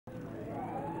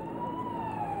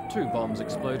Two bombs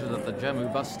exploded at the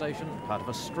JAMMU bus station, part of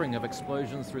a string of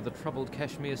explosions through the troubled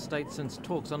Kashmir state since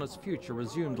talks on its future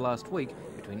resumed last week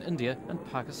between India and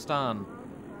Pakistan.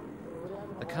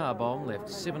 The car bomb left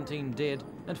 17 dead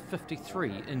and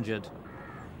 53 injured.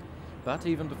 But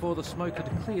even before the smoke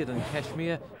had cleared in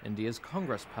Kashmir, India's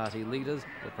Congress party leaders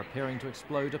were preparing to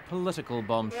explode a political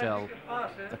bombshell.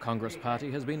 The Congress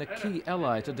party has been a key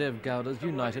ally to Dev Gowda's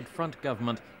United Front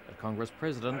government, but Congress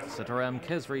President Sitaram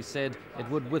Kesri said it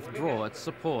would withdraw its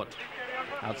support.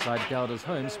 Outside Gowda's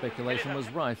home, speculation was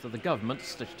rife that the government,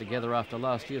 stitched together after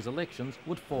last year's elections,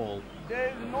 would fall. There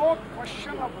is no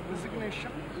question of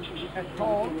resignation at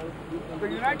all. The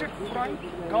United Front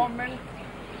government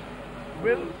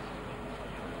will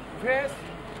face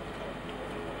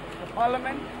the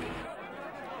parliament.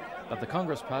 But the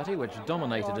Congress party, which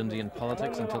dominated Indian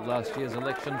politics until last year's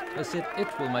election, has said it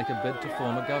will make a bid to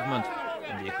form a government.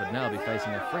 India could now be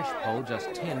facing a fresh poll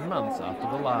just 10 months after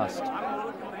the last.